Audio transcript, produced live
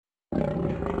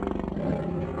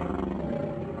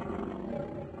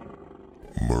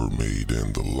Mermaid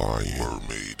and the Lion.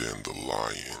 Mermaid and the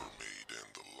Lion.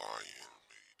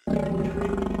 Mermaid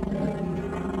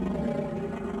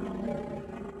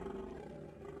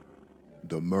and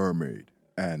The Mermaid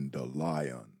and the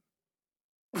Lion.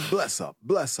 Bless up,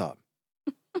 bless up.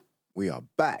 We are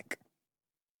back.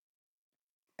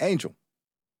 Angel,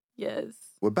 Yes.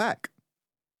 we're back.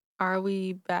 Are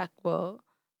we back? Well,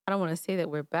 I don't want to say that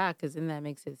we're back because then that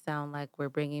makes it sound like we're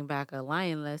bringing back a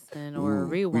lion lesson or a Ooh,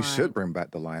 rewind. we should bring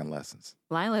back the lion lessons.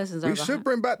 Lion lessons are We should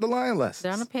bring back the lion lessons.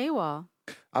 They're on a paywall.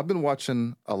 I've been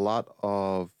watching a lot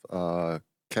of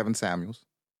Kevin Samuels.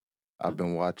 I've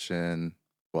been watching,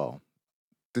 well,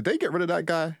 did they get rid of that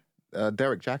guy,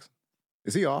 Derek Jackson?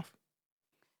 Is he off?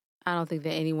 I don't think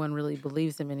that anyone really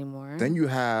believes him anymore. Then you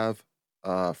have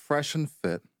Fresh and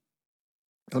Fit.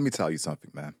 Let me tell you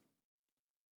something, man.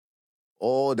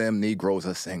 All them Negroes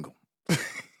are single.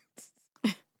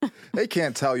 They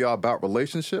can't tell y'all about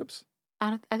relationships.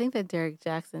 I think that Derek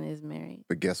Jackson is married.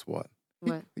 But guess what?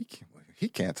 What? He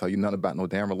can't tell you nothing about no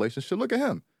damn relationship. Look at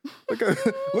him.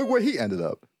 Look where he ended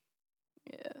up.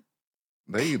 Yeah.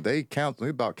 They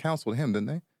about counseled him, didn't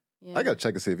they? Yeah. I gotta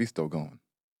check and see if he's still going.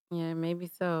 Yeah,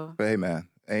 maybe so. But hey, man,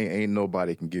 ain't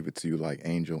nobody can give it to you like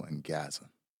Angel and Gaza.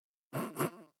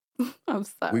 I'm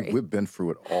sorry. We've been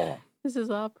through it all. This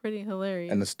is all pretty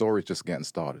hilarious. And the story's just getting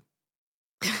started.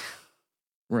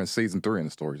 We're in season 3 and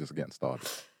the story's just getting started.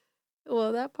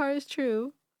 Well, that part is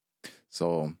true.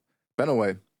 So, but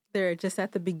anyway. They're just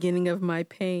at the beginning of my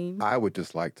pain. I would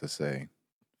just like to say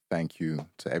thank you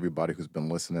to everybody who's been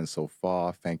listening so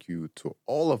far. Thank you to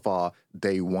all of our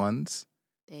day ones.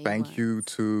 Thank you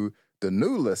to the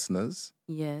new listeners.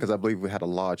 Yes. Because I believe we had a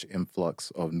large influx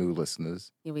of new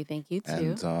listeners. Yeah, we thank you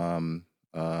too.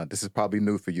 And this is probably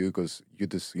new for you because you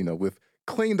just, we've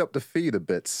cleaned up the feed a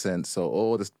bit since. So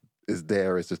all this is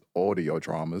there is just audio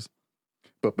dramas.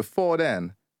 But before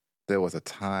then, there was a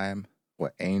time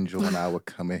where Angel and I would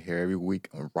come in here every week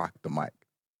and rock the mic.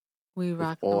 We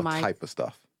rock the mic. All type of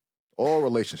stuff. All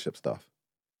relationship stuff.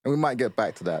 And we might get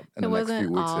back to that in the next few weeks.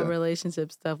 It wasn't all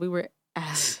relationship stuff. We were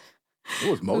it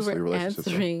was mostly relationship stuff.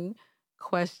 Answering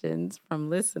questions from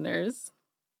listeners.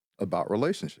 About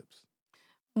relationships.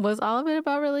 Was all of it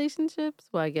about relationships?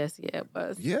 Well, I guess, yeah, it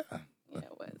was. Yeah. Yeah,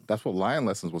 it was. That's what Lion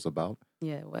Lessons was about.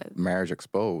 Yeah, it was. Marriage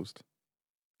Exposed.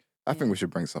 I think we should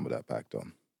bring some of that back, though.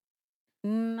 I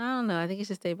don't know. I think it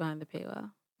should stay behind the paywall.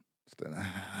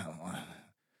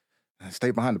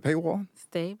 Stay behind the paywall?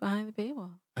 Stay behind the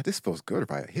paywall. This feels good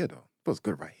right here, though. Feels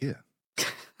good right here.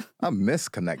 I miss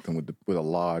connecting with a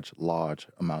large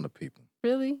amount of people.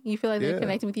 Really? You feel like they're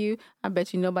connecting with you? I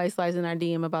bet you nobody slides in our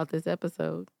DM about this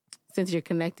episode since you're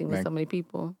connecting with so many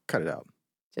people. Cut it out.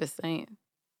 Just saying.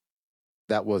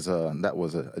 That was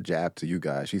a jab to you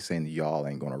guys. She's saying y'all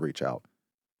ain't gonna reach out.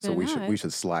 So we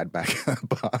should slide back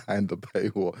behind the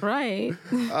paywall. Right.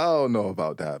 I don't know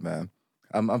about that, man.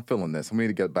 I'm feeling this. We need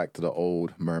to get back to the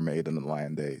old Mermaid and the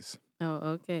Lion days. Oh,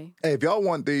 okay. Hey, if y'all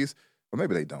want these, or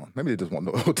maybe they don't. Maybe they just want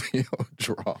the audio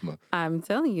drama. I'm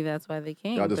telling you, that's why they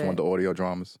came. Y'all just want the audio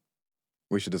dramas.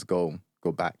 We should just go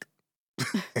back.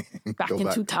 Back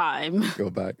into time. Go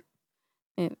back.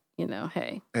 And,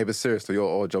 hey. Hey, but seriously,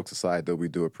 all jokes aside, though, we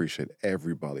do appreciate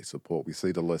everybody's support. We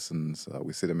see the listens.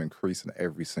 We see them increasing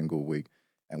every single week.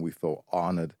 And we feel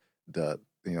honored that,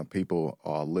 people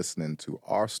are listening to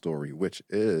our story, which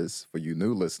is, for you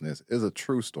new listeners, is a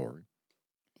true story.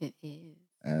 It is.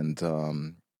 And,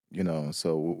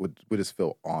 so we just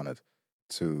feel honored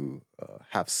to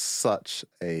have such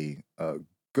a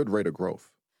good rate of growth.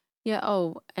 Yeah.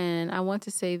 Oh, and I want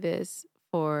to say this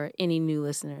for any new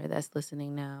listener that's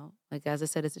listening now. Like, as I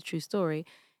said, it's a true story.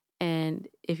 And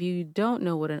if you don't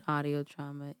know what an audio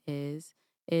drama is,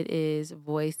 it is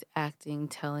voice acting,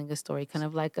 telling a story, kind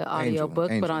of like an audio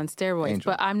book, but on steroids.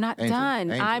 But I'm not done.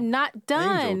 I'm not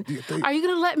done. Are you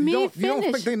going to let me finish? You don't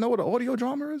think they know what an audio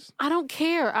drama is? I don't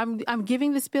care. I'm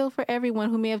giving the spiel for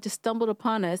everyone who may have just stumbled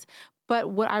upon us.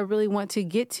 But what I really want to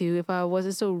get to, if I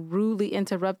wasn't so rudely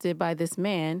interrupted by this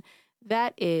man,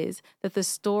 that is that the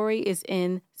story is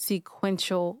in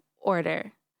sequential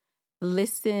order.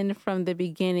 Listen from the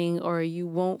beginning or you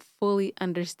won't fully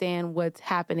understand what's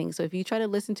happening. So if you try to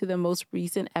listen to the most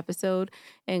recent episode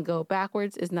and go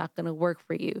backwards, it's not going to work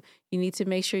for you. You need to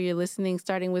make sure you're listening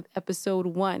starting with episode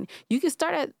 1. You can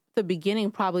start at the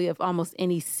beginning probably of almost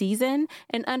any season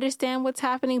and understand what's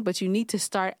happening, but you need to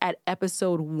start at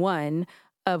episode 1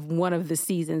 of one of the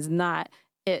seasons, not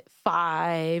at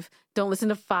 5. Don't listen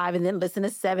to 5 and then listen to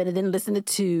 7 and then listen to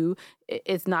 2.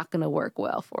 It's not going to work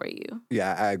well for you.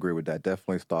 Yeah, I agree with that.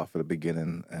 Definitely start for the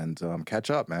beginning and catch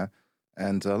up, man.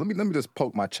 And let me just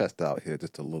poke my chest out here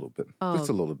just a little bit. Just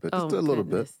a little bit. Just a little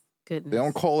bit. goodness. They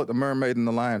don't call it the Mermaid and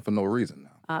the Lion for no reason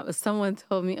now. Someone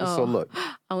told me, So look.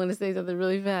 I want to say something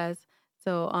really fast.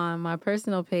 So on my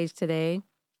personal page today,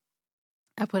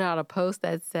 I put out a post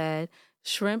that said,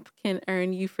 shrimp can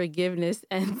earn you forgiveness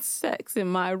and sex in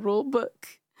my rule book.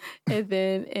 And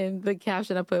then in the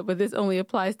caption I put, but this only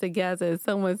applies to Gaza. And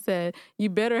someone said, you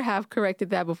better have corrected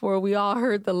that before we all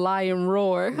heard the lion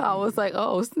roar. I was like,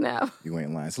 oh, snap. You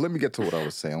ain't lying. So let me get to what I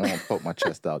was saying. I want to poke my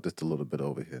chest out just a little bit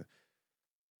over here.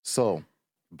 So,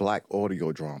 Black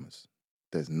audio dramas.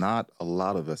 There's not a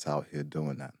lot of us out here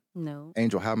doing that. No.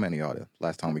 Angel, how many are there?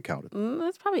 Last time we counted.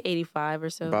 That's probably 85 or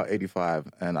so. About 85.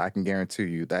 And I can guarantee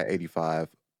you that 85,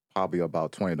 probably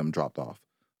about 20 of them dropped off.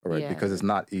 All right. Yeah. Because it's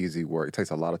not easy work. It takes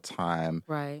a lot of time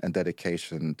and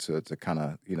dedication to kind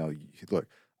of, look,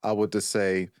 I would just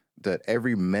say that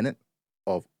every minute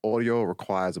of audio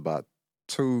requires about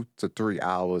 2 to 3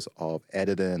 hours of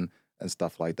editing and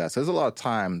stuff like that. So there's a lot of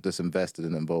time that's invested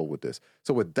and involved with this.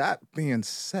 So with that being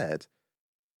said,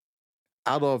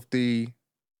 out of the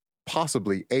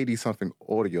possibly 80-something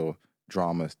audio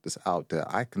dramas that's out there,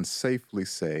 I can safely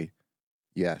say,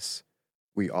 yes,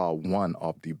 we are one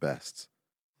of the best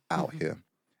out here.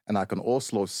 And I can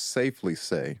also safely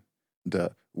say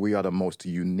that we are the most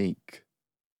unique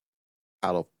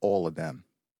out of all of them.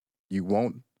 You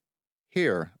won't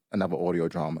hear another audio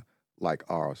drama like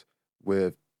ours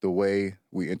with the way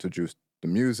we introduce the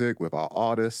music, with our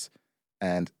artists,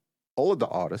 and all of the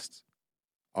artists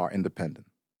are independent,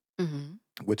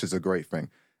 which is a great thing.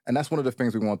 And that's one of the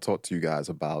things we want to talk to you guys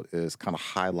about is kind of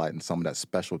highlighting some of that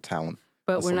special talent.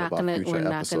 But we're not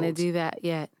gonna do that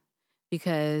yet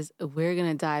because we're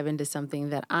gonna dive into something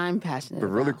that I'm passionate about.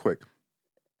 But really quick,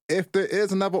 if there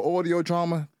is another audio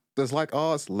drama that's like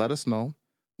ours, let us know.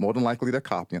 More than likely they're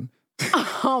copying.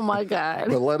 Oh my God.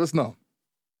 But let us know.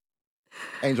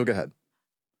 Angel, go ahead.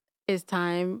 It's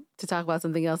time to talk about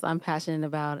something else I'm passionate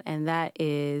about, and that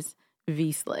is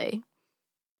Vslay.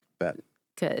 Bet.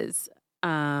 Because,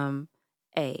 I've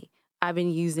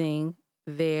been using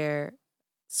their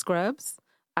scrubs.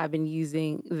 I've been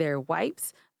using their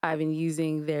wipes. I've been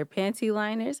using their panty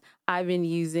liners. I've been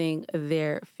using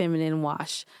their feminine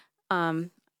wash. I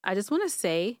just want to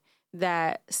say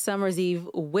that Summer's Eve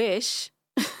wish,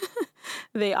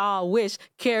 they all wish,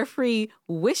 carefree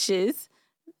wishes.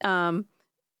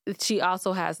 She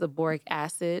also has the boric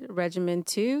acid regimen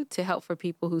too to help for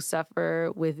people who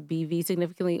suffer with BV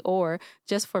significantly or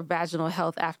just for vaginal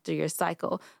health after your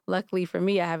cycle. Luckily for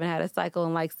me, I haven't had a cycle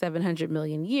in like 700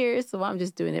 million years, so I'm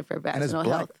just doing it for vaginal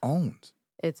health. And it's Black-owned.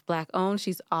 It's Black-owned.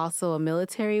 She's also a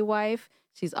military wife.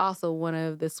 She's also one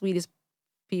of the sweetest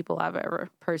people I've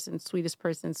ever, sweetest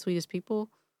people.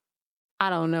 I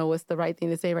don't know what's the right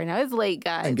thing to say right now. It's late,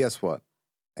 guys. And guess what?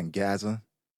 In Gaza,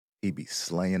 he be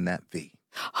slaying that V.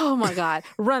 Oh my God.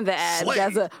 Run the ad,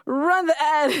 Gaza. Run the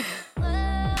ad.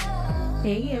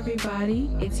 Hey everybody,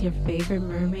 it's your favorite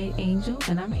mermaid Angel,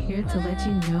 and I'm here to let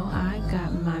you know I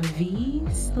got my V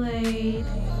slayed.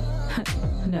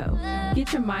 No,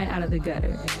 get your mind out of the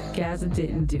gutter. Gaza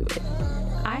didn't do it.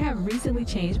 I have recently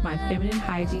changed my feminine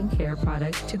hygiene care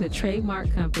product to the trademark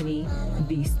company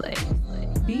Vslay.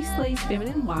 Vslay's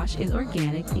feminine wash is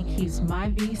organic and keeps my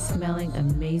V smelling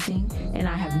amazing, and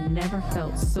I have never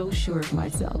felt so sure of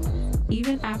myself.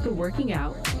 Even after working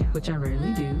out, which I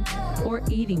rarely do, or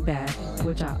eating bad,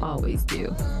 which I always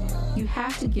do. You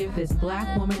have to give this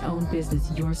Black woman-owned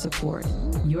business your support.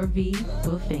 Your V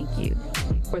will thank you.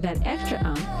 For that extra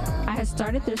I have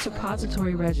started their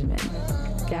suppository regimen.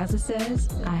 Gaza says,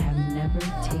 I have never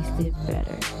tasted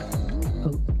better.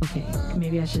 Oh, okay,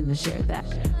 maybe I shouldn't have shared that.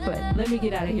 But let me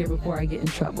get out of here before I get in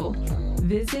trouble.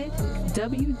 Visit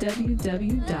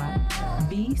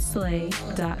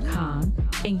www.vslay.com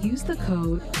and use the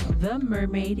code The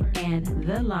Mermaid and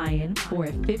The Lion for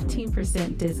a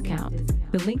 15% discount.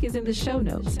 The link is in the show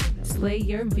notes. Slay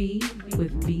your V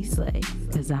with Vslay,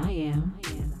 because I am.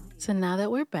 So now that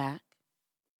we're back,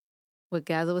 what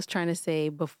Gaza was trying to say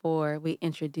before we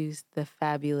introduced the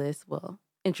fabulous,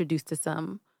 introduced to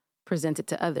some, presented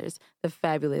to others, the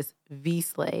fabulous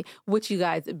Vslay, which you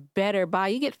guys better buy.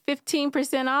 You get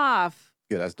 15% off.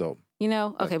 Yeah, that's dope.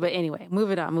 Okay, but anyway,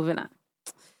 moving on.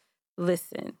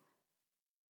 Listen,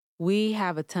 we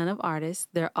have a ton of artists.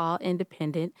 They're all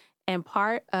independent. And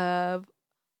part of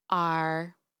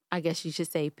our, I guess you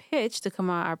should say, pitch to come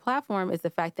on our platform is the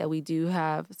fact that we do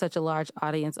have such a large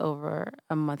audience over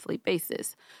a monthly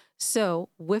basis. So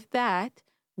with that,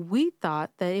 we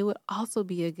thought that it would also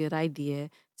be a good idea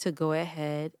to go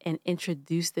ahead and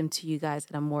introduce them to you guys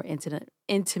at a more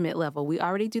intimate level. We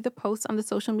already do the posts on the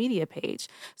social media page.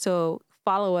 So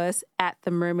follow us at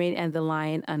The Mermaid and the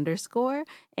Lion _,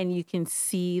 and you can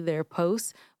see their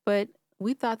posts. but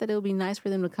we thought that it would be nice for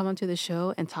them to come onto the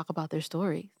show and talk about their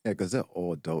stories. Yeah, because they're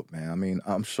all dope, man. I mean,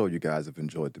 I'm sure you guys have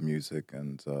enjoyed the music,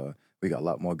 and we got a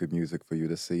lot more good music for you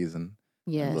this season.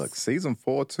 Yes. And look, season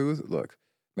 4 too. Look,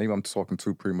 maybe I'm talking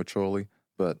too prematurely,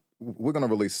 but we're gonna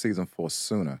release season 4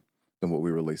 sooner than what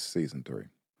we released season 3.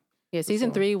 Yeah,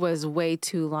 season 3 was way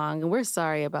too long, and we're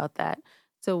sorry about that.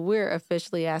 So we're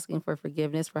officially asking for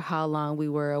forgiveness for how long we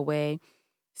were away.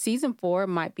 Season 4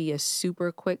 might be a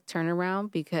super quick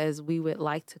turnaround because we would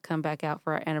like to come back out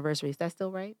for our anniversary. Is that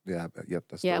still right? Yeah, yep,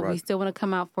 that's Yeah, still right. we still want to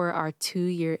come out for our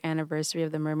 2-year anniversary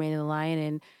of The Mermaid and the Lion.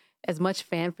 And as much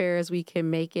fanfare as we can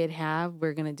make it have,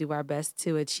 we're going to do our best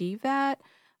to achieve that.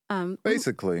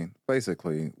 Basically,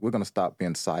 we're gonna stop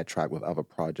being sidetracked with other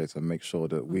projects and make sure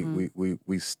that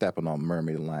we stepping on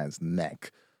Mermaid and Lion's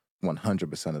neck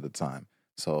 100% of the time.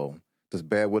 So just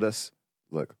bear with us.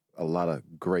 Look, a lot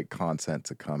of great content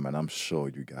to come, and I'm sure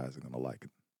you guys are gonna like it.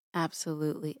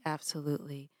 Absolutely,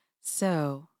 absolutely.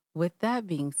 So with that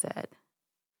being said,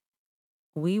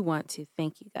 we want to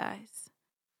thank you guys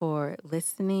for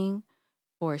listening,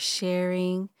 for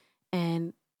sharing,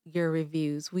 and your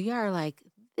reviews. We are like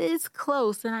this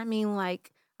close, and I mean, like,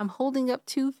 I'm holding up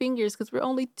 2 fingers because we're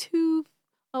only 2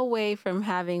 away from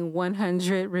having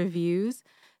 100 reviews.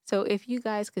 So if you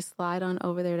guys could slide on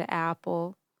over there to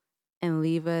Apple and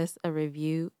leave us a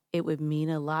review, it would mean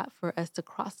a lot for us to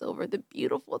cross over the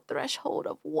beautiful threshold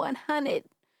of 100.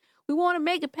 We want to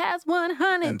make it past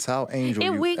 100. And tell Angel,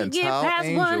 if we can get past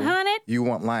 100, you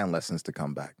want Lion Lessons to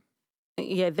come back.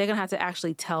 Yeah, they're going to have to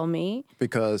actually tell me.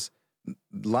 Because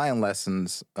Lion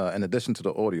Lessons, in addition to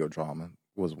the audio drama,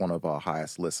 was one of our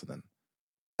highest listening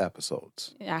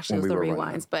episodes. Actually, it was the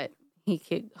rewinds, but he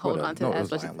could hold on to that. It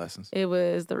was Lion Lessons. It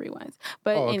was the rewinds.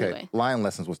 But anyway. Lion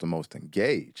Lessons was the most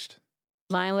engaged.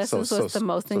 Lion Lessons was the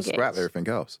most engaged. So scrap everything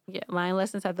else. Yeah, Lion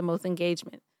Lessons had the most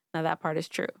engagement. Now, that part is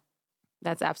true.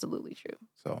 That's absolutely true.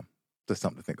 So just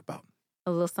something to think about.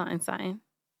 A little something.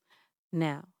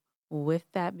 Now, with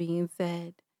that being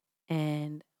said,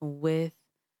 and with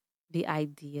the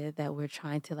idea that we're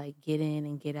trying to like get in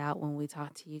and get out when we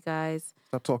talk to you guys.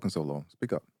 Stop talking so low.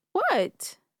 Speak up.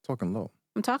 What? Talking low.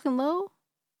 I'm talking low?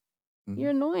 Mm-hmm.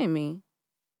 You're annoying me.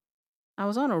 I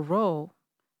was on a roll.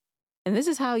 And this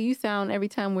is how you sound every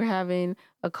time we're having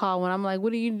a call when I'm like,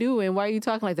 what are you doing? Why are you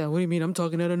talking like that? What do you mean? I'm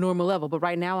talking at a normal level. But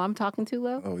right now I'm talking too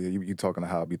low? Oh, yeah. You talking to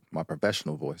how I be my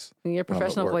professional voice. Your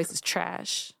professional voice is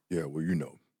trash. Yeah, well, you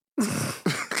know.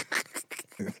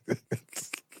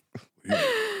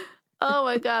 Oh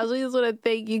my gosh, we just want to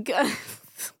thank you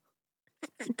guys.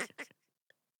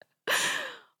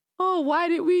 Oh, why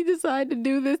did we decide to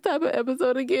do this type of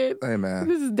episode again? Hey, man.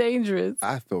 This is dangerous.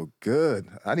 I feel good.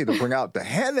 I need to bring out the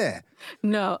henny.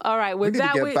 No, all right. We need to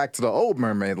get back to the old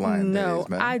Mermaid Lion days,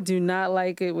 man. I do not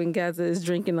like it when Gaza is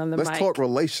drinking on the mic. Let's talk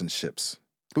relationships.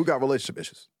 Who got relationship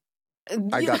issues?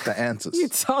 I got the answers. You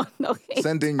don't know.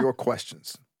 Send in your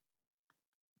questions.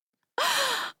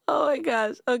 Oh my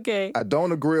gosh. Okay. I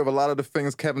don't agree with a lot of the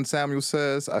things Kevin Samuel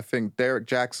says. I think Derek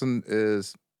Jackson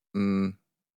is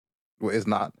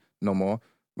not no more.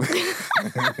 I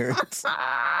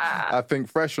think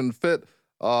Fresh and Fit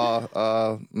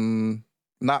not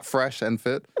fresh and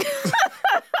fit.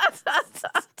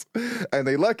 And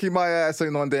they lucky my ass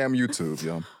ain't on damn YouTube,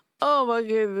 yo. Oh my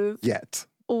goodness. Yet.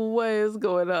 What is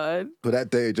going on? But that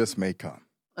day just may come.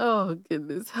 Oh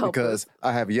goodness. Help because us.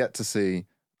 I have yet to see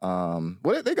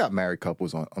they got married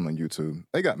couples on YouTube.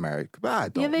 They got married. But I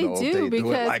don't know if they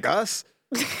do it like us.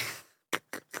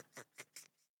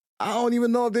 I don't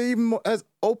even know if they're even as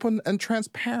open and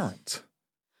transparent.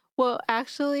 Well,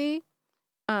 actually,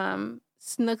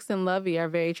 Snooks and Lovey are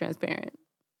very transparent.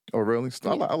 Oh, really?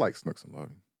 Yeah. I like Snooks and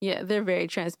Lovey. Yeah, they're very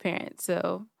transparent.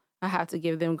 So I have to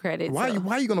give them credit. Why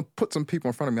are you going to put some people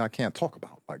in front of me I can't talk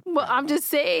about? Well, I'm just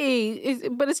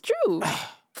saying, but it's true.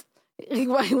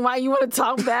 Why you want to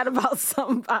talk bad about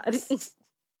somebody?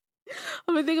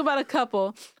 I mean, think about a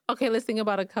couple. Okay, let's think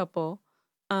about a couple.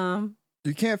 You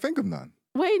can't think of none.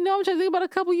 Wait, no, I'm trying to think about a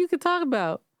couple you could talk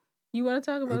about. You want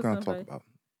to talk about somebody? We're going to talk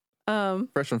about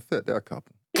Fresh and Fit. They're a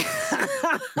couple.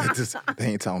 They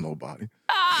ain't telling nobody.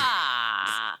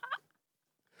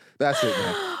 That's it,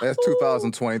 man. That's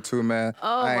 2022, man.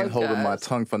 Oh, I ain't holding my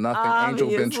tongue for nothing. Obviously.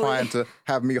 Angel been trying to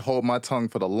have me hold my tongue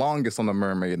for the longest on the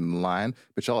Mermaid and the Lion,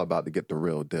 but y'all about to get the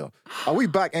real deal. Are we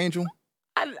back, Angel?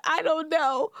 I don't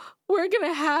know. We're going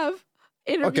to have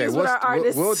interviews with our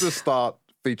artists. We'll just start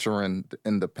featuring the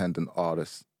independent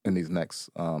artists in these next.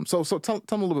 So tell me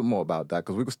a little bit more about that,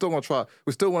 because we still want to try.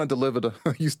 We still want to deliver the.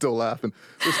 You still laughing?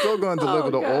 We're still going to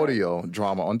deliver the audio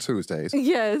drama on Tuesdays.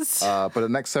 Yes. But the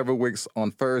next several weeks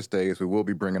on Thursdays, we will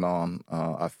be bringing on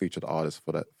our featured artists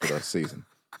for the season.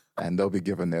 and they'll be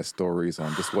giving their stories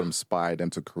on just what inspired them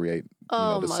to create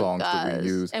the songs that we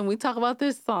use. And we talk about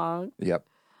this song. Yep.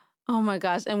 Oh my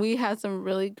gosh. And we had some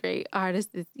really great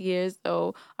artists this year.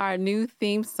 So our new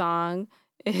theme song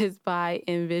is by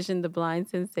Envision the Blind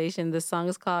Sensation. The song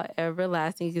is called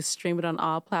Everlasting. You can stream it on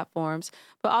all platforms.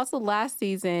 But also last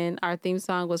season, our theme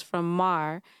song was from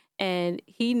Mar. And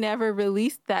he never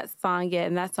released that song yet.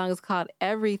 And that song is called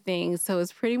Everything. So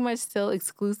it's pretty much still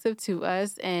exclusive to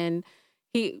us. And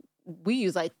we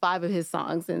use like 5 of his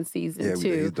songs in season 2.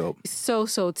 Yeah, he's dope.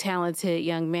 So talented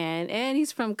young man. And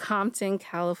he's from Compton,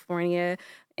 California.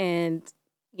 And,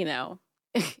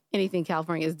 anything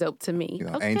California is dope to me.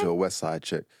 Okay. Angel, West Side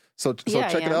chick. So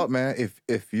check it out, man.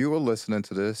 If you are listening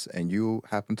to this and you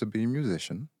happen to be a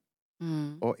musician,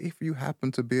 or if you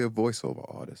happen to be a voiceover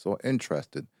artist or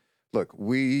interested, look,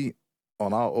 we,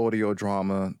 on our audio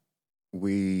drama,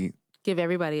 we give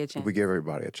everybody a chance. We give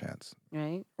everybody a chance.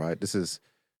 Right? Right? This is,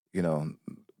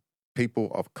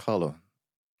 people of color.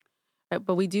 Right,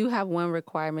 but we do have one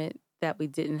requirement that we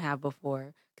didn't have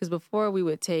before. Because before we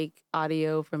would take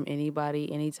audio from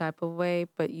anybody, any type of way,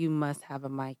 but you must have a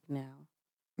mic now.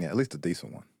 Yeah, at least a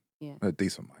decent one. Yeah. A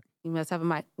decent mic. You must have a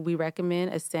mic. We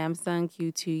recommend a Samsung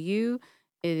Q2U.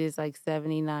 It is like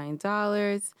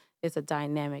 $79. It's a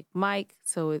dynamic mic,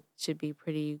 so it should be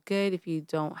pretty good if you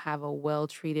don't have a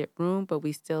well-treated room, but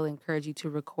we still encourage you to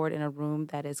record in a room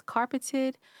that is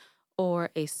carpeted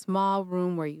or a small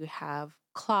room where you have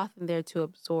cloth in there to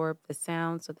absorb the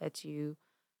sound so that you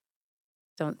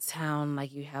don't sound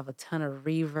like you have a ton of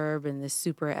reverb and this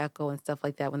super echo and stuff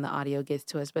like that when the audio gets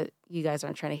to us, but you guys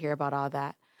aren't trying to hear about all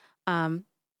that.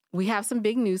 We have some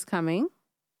big news coming.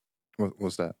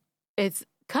 What's that? It's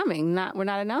coming. We're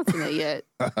not announcing it yet.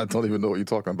 I don't even know what you're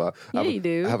talking about. Yeah, you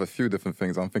do. I have a few different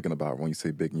things I'm thinking about when you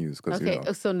say big news. Okay,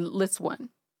 so list one.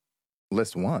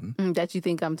 List one? That you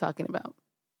think I'm talking about.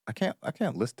 I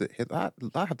can't list it. I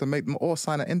have to make them all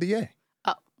sign an NDA.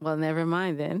 Oh, well, never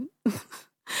mind then.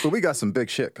 But we got some big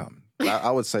shit coming. I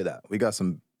would say that. We got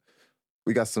some,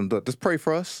 just pray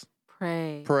for us.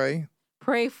 Pray.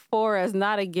 Pray for us,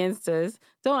 not against us.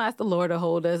 Don't ask the Lord to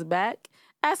hold us back.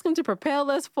 Ask him to propel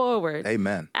us forward.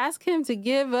 Amen. Ask him to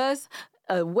give us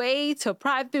a way to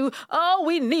pride through. Oh,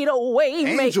 we need a way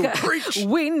Angel, maker. preach.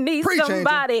 We need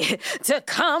somebody to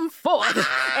come forth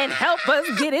and help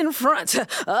us get in front of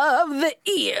the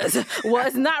ears. Well,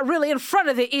 it's not really in front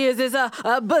of the ears. It's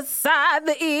beside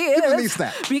the ears. Give me a knee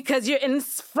snap. Because you're in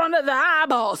front of the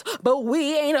eyeballs. But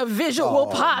we ain't a visual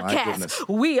podcast.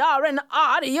 We are an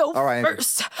audio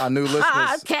first our new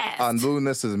podcast. Our new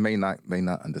listeners may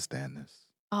not understand this.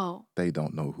 Oh. They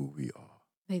don't know who we are.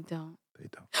 They don't.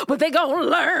 But they gonna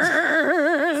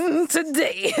learn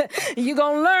today. You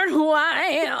gonna learn who I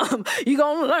am. You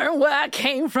gonna learn where I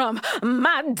came from.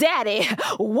 My daddy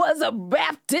was a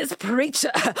Baptist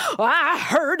preacher. I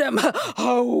heard him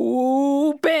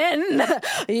hoping.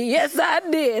 Yes, I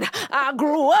did. I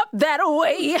grew up that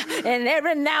way. And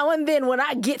every now and then when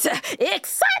I get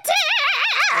excited,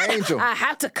 Angel, I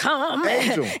have to come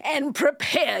and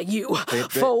prepare you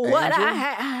for what I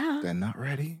have. They're not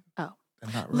ready. Oh.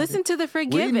 Listen to The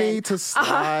Forgiven. We need to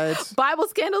slide. Bible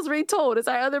Scandals Retold. It's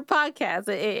our other podcast.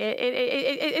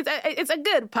 It's a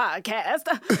good podcast.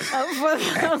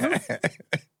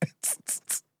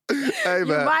 Hey, man.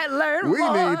 You might learn we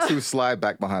more. We need to slide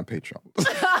back behind Patreon.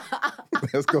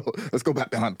 Let's go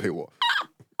back behind the paywall.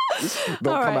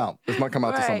 Don't come out. This might come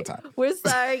out to summertime. We're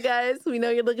sorry, guys. We know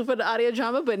you're looking for the audio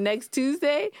drama, but next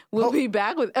Tuesday, we'll be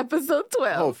back with episode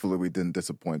 12. Hopefully we didn't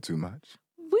disappoint too much.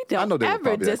 We don't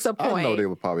ever disappoint. I know they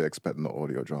were probably expecting the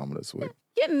audio drama this week.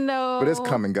 But it's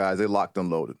coming, guys. They locked and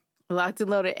loaded.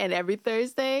 And every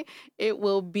Thursday, it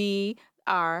will be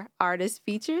our artist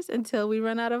features until we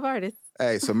run out of artists.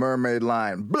 Hey, so Mermaid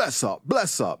Lion, bless up.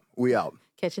 We out.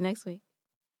 Catch you next week.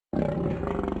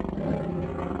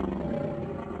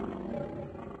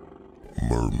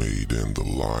 Mermaid and the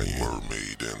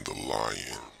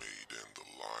Lion.